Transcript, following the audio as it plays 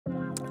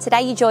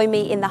Today you join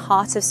me in the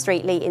heart of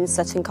Streatley in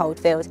Sutton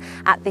Coldfield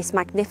at this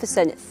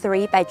magnificent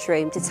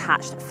 3-bedroom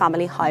detached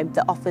family home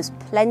that offers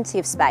plenty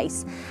of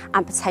space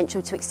and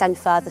potential to extend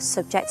further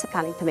subject to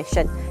planning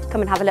permission. Come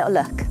and have a little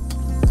look.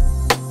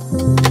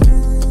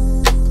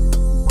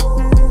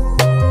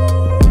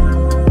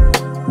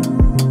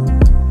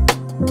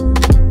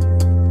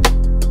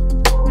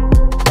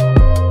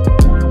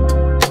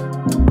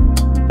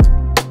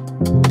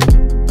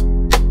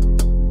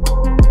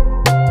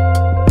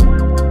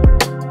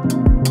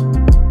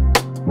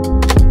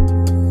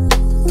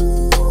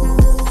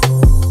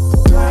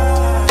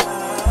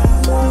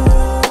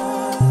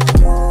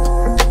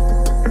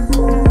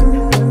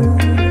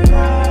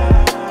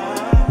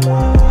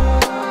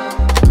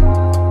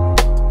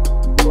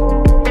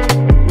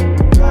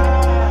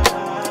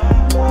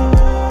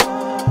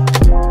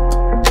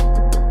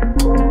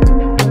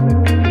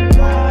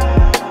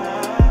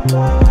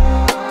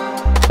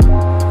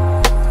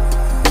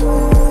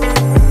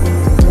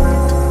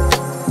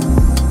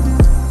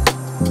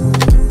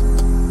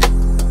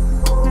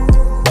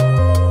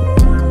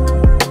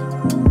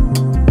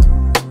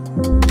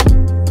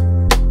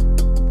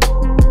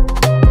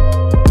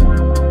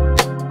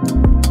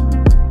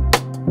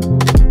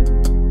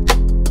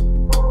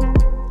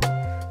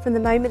 From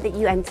the moment that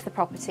you enter the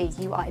property,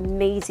 you are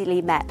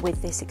immediately met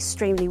with this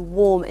extremely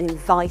warm and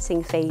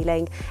inviting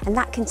feeling, and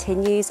that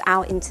continues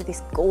out into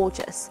this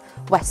gorgeous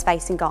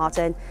west-facing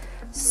garden,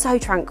 so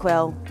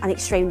tranquil and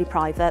extremely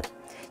private.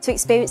 To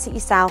experience it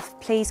yourself,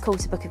 please call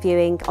to book a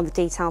viewing on the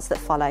details that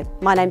follow.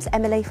 My name's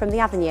Emily from The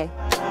Avenue.